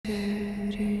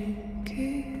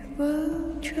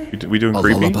We doing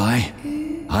creepy? Lullaby?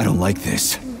 I don't like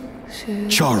this.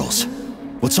 Charles,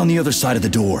 what's on the other side of the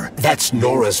door? That's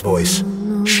Nora's voice.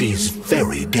 She's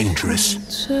very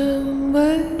dangerous.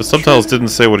 The subtitles didn't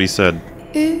say what he said.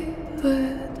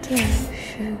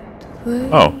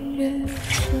 Oh.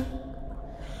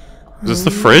 Is this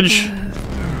the fridge?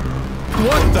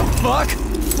 What the fuck?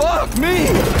 Fuck me!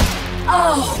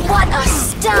 Oh, what a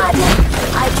stud!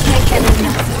 I can't get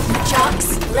enough.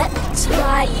 Jocks, let me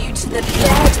tie you to the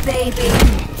bed, baby.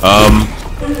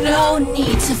 No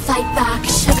need to fight back,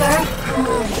 sugar.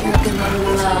 You're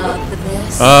gonna love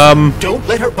this. Don't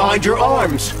let her bind your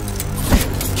arms.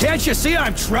 Can't you see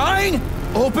I'm trying?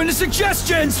 Open to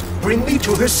suggestions! Bring me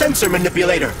to her sensor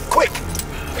manipulator, quick!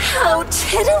 How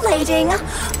titillating!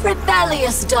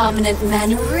 Rebellious dominant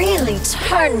men really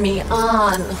turn me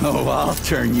on. Oh, I'll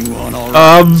turn you on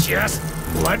already. Just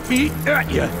let me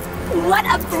at you. What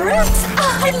a brute!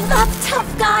 Oh, I love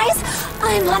tough guys.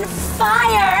 I'm on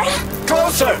fire.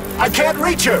 Closer! I can't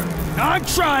reach her! I'm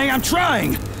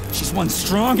trying. She's one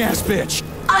strong-ass bitch.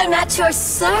 I'm at your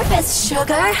service,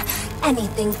 sugar.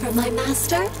 Anything for my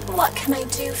master? What can I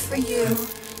do for you?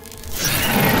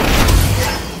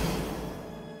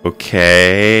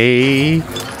 Okay.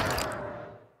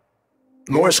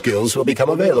 More skills will become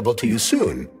available to you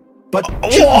soon. But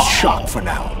choose shock for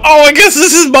now. Oh, I guess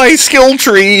this is my skill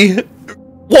tree.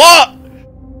 What?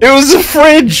 It was a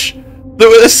fridge.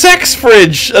 A sex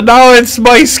fridge. And now it's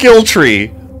my skill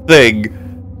tree thing.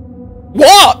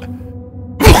 What?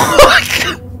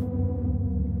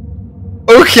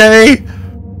 Okay.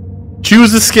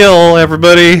 Choose a skill,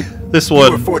 everybody. This You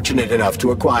were one. fortunate enough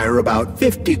to acquire about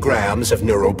 50 grams of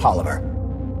neuropolymer.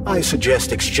 I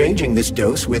suggest exchanging this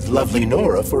dose with lovely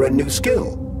Nora for a new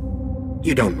skill.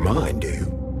 You don't mind, do you?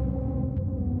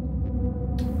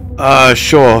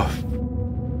 Sure.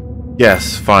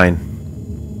 Yes, fine.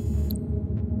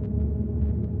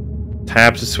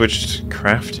 Tab to switch to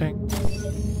crafting?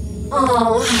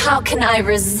 Oh, how can I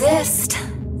resist?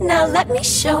 Now let me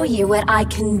show you what I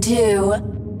can do.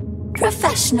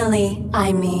 Professionally,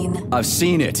 I mean. I've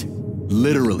seen it.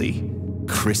 Literally.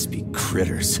 Crispy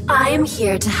critters. I am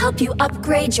here to help you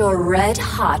upgrade your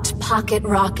red-hot pocket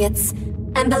rockets.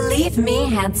 And believe me,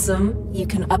 handsome, you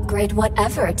can upgrade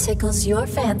whatever tickles your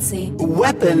fancy.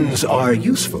 Weapons are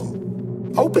useful.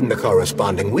 Open the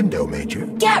corresponding window, Major.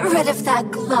 Get rid of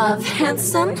that glove,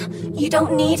 handsome. You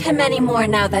don't need him anymore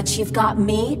now that you've got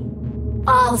me.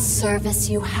 I'll service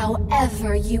you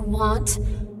however you want.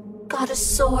 Got a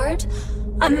sword?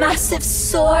 A massive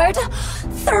sword?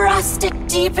 Thrust it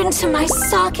deep into my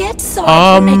socket so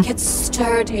I can make it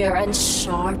sturdier and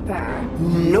sharper.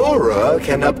 Nora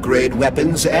can upgrade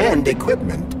weapons and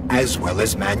equipment, as well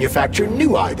as manufacture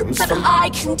new items But from... I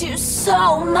can do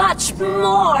so much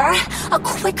more. A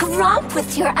quick romp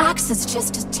with your axe is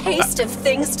just a taste of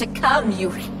things to come, you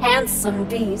handsome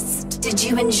beast. Did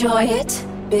you enjoy it,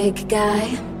 big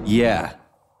guy? Yeah.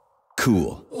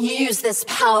 Cool. Use this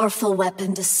powerful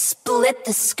weapon to split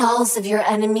the skulls of your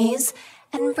enemies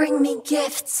and bring me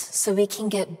gifts so we can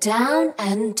get down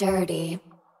and dirty.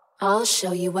 I'll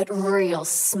show you what real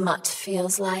smut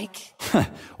feels like.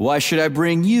 Why should I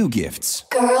bring you gifts?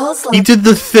 Girls He did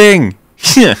the thing.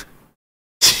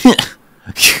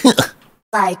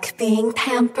 like being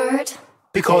pampered.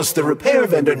 Because the repair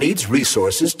vendor needs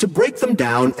resources to break them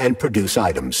down and produce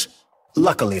items.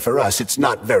 Luckily for us, it's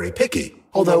not very picky,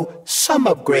 although some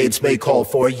upgrades may call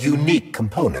for unique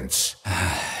components.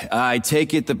 I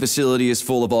take it the facility is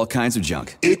full of all kinds of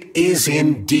junk. It is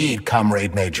indeed,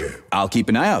 Comrade Major. I'll keep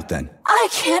an eye out then. I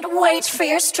can't wait for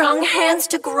your strong hands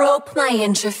to grope my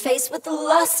interface with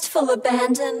lustful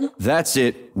abandon. That's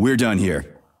it. We're done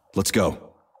here. Let's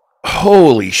go.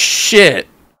 Holy shit.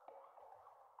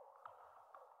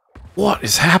 What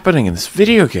is happening in this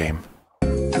video game?